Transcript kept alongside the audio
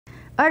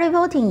Early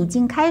voting 已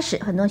经开始，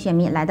很多选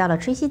民来到了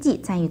Tracy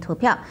Gee参与投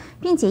票，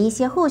并且一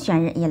些候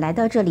选人也来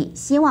到这里，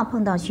希望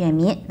碰到选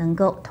民能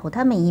够投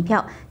他们一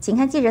票。请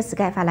看记者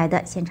sky发来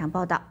的现场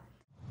报道。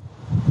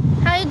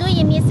How are you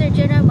doing, Mr.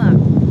 Gentleman?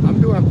 I'm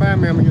doing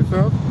fine, ma'am. And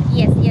yourself?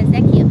 Yes,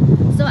 thank you.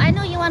 So I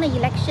know you want an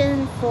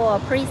election for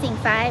Precinct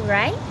 5,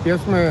 right?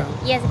 Yes, ma'am.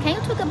 Yes, can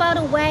you talk about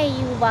why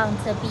you want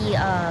to be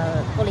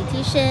a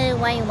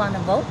politician, why you want to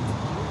vote?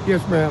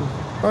 Yes, ma'am.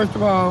 First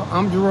of all,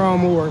 I'm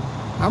Jerome Moore.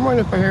 I'm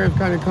running for Harris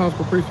County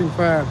Council Precinct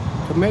 5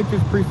 to make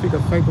this precinct a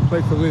safer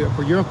place to live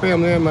for your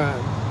family and mine.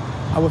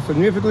 I will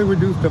significantly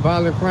reduce the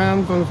violent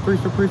crimes on the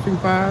streets of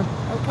Precinct 5.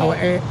 Okay. I will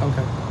add,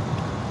 okay.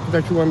 I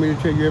thought you wanted me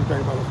to tell you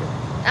everything about it.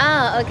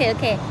 Oh,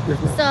 okay. Yes,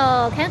 ma'am.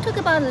 So can you talk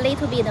about a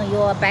little bit of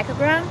your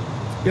background?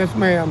 Yes,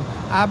 ma'am.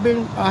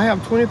 I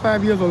have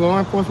 25 years of law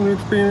enforcement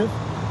experience.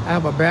 I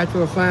have a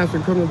Bachelor of Science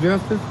in Criminal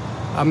Justice,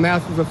 a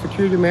Master's of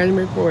Security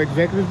Management for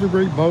Executive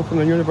degree, both from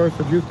the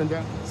University of Houston.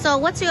 So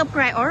what's your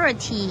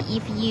priority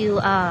if you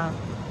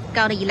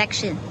got the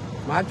election?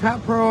 My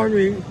top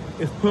priority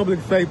is public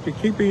safety,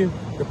 keeping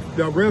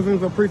the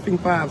residents of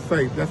Precinct 5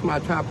 safe. That's my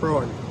top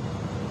priority.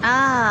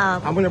 Ah.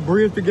 I'm going to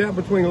bridge the gap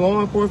between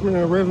law enforcement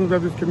and the residents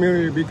of this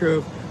community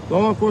because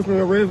law enforcement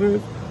and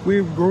residents,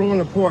 we've grown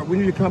apart. We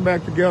need to come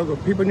back together.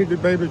 People need to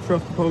be able to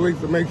trust the police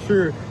to make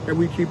sure that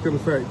we keep them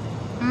safe.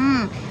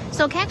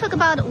 So can you talk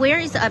about where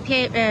is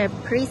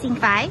Precinct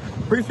 5?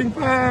 Precinct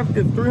 5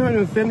 is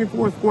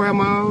 374 square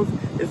miles.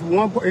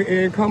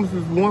 It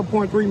encompasses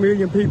 1.3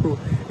 million people.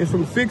 It's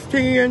from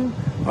 610,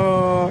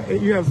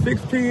 you have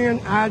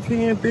 610,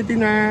 I-10,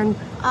 59,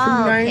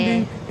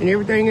 290, and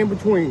everything in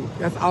between.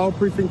 That's all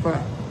Precinct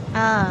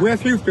 5.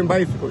 West Houston,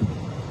 basically.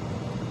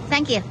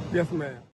 Thank you. Yes, ma'am.